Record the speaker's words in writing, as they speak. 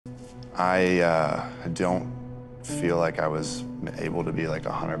I don't feel like I was able to be like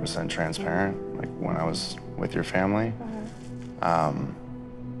 100% transparent, like when I was with your family.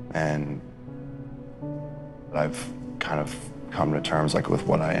 And I've kind of come to terms like with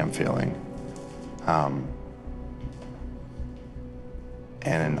what I am feeling.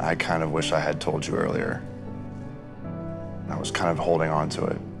 And I kind of wish I had told you earlier. I was kind of holding on to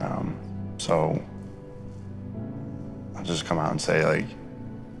it. So I'll just come out and say, like,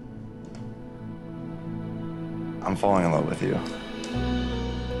 I'm falling in love with you.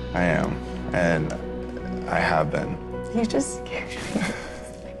 I am, and I have been. You just scared me.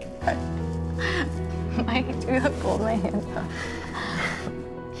 I do hold my hands up.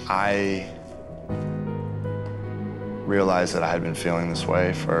 I realized that I had been feeling this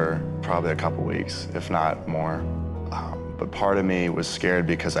way for probably a couple weeks, if not more. But part of me was scared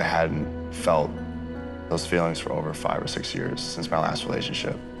because I hadn't felt those feelings for over 5 or 6 years since my last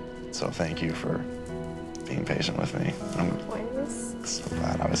relationship. So thank you for being patient with me. I'm so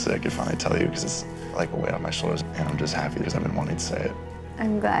glad I could finally tell you because it's like a weight off my shoulders, and I'm just happy because I've been wanting to say it.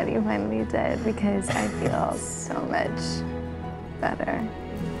 I'm glad you finally did because I feel so much better.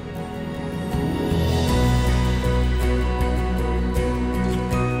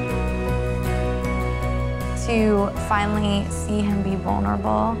 To finally see him be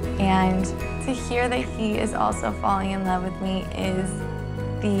vulnerable and to hear that he is also falling in love with me is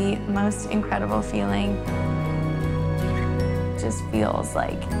the most incredible feeling. It just feels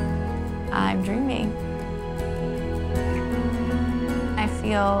like I'm dreaming. I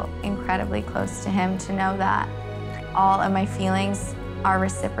feel incredibly close to him to know that all of my feelings are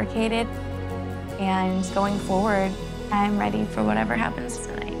reciprocated, and going forward, I'm ready for whatever happens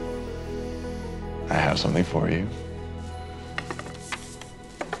tonight. I have something for you.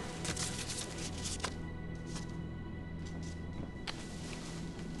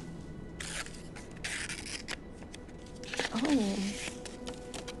 Oh.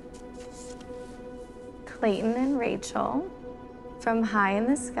 Clayton and Rachel, from high in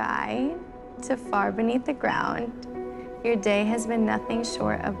the sky to far beneath the ground, your day has been nothing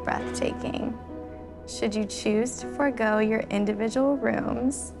short of breathtaking. Should you choose to forego your individual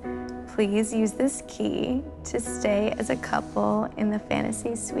rooms, please use this key to stay as a couple in the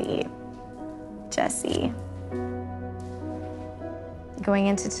fantasy suite. Jesse. Going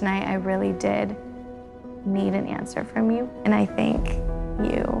into tonight, I really did need an answer from you, and I think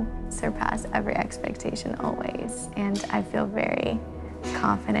you surpass every expectation always, and I feel very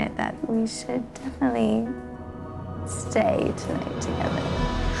confident that we should definitely stay tonight together.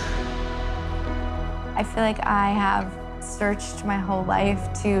 I feel like I have searched my whole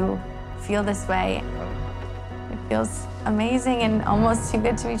life to feel this way. It feels amazing and almost too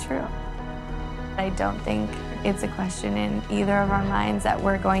good to be true. I don't think it's a question in either of our minds that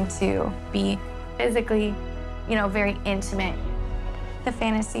we're going to be physically, very intimate. The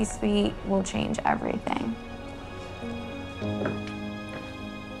fantasy suite will change everything.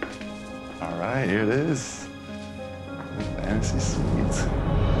 All right, here it is. The fantasy suite.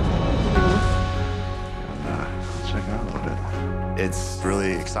 Check it out a little bit. It's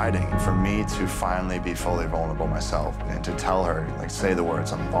really exciting for me to finally be fully vulnerable myself and to tell her, like, say the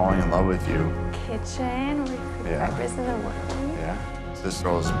words, I'm falling in love with you. Kitchen, with breakfast in the morning. Yeah. This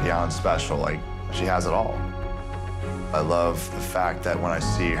girl is beyond special. Like, she has it all. I love the fact that when I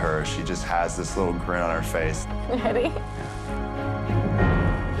see her, she just has this little grin on her face. Ready?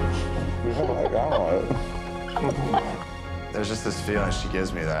 Oh my God. There's just this feeling she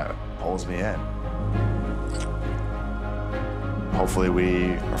gives me that pulls me in. Hopefully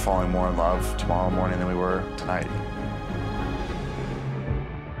we are falling more in love tomorrow morning than we were tonight.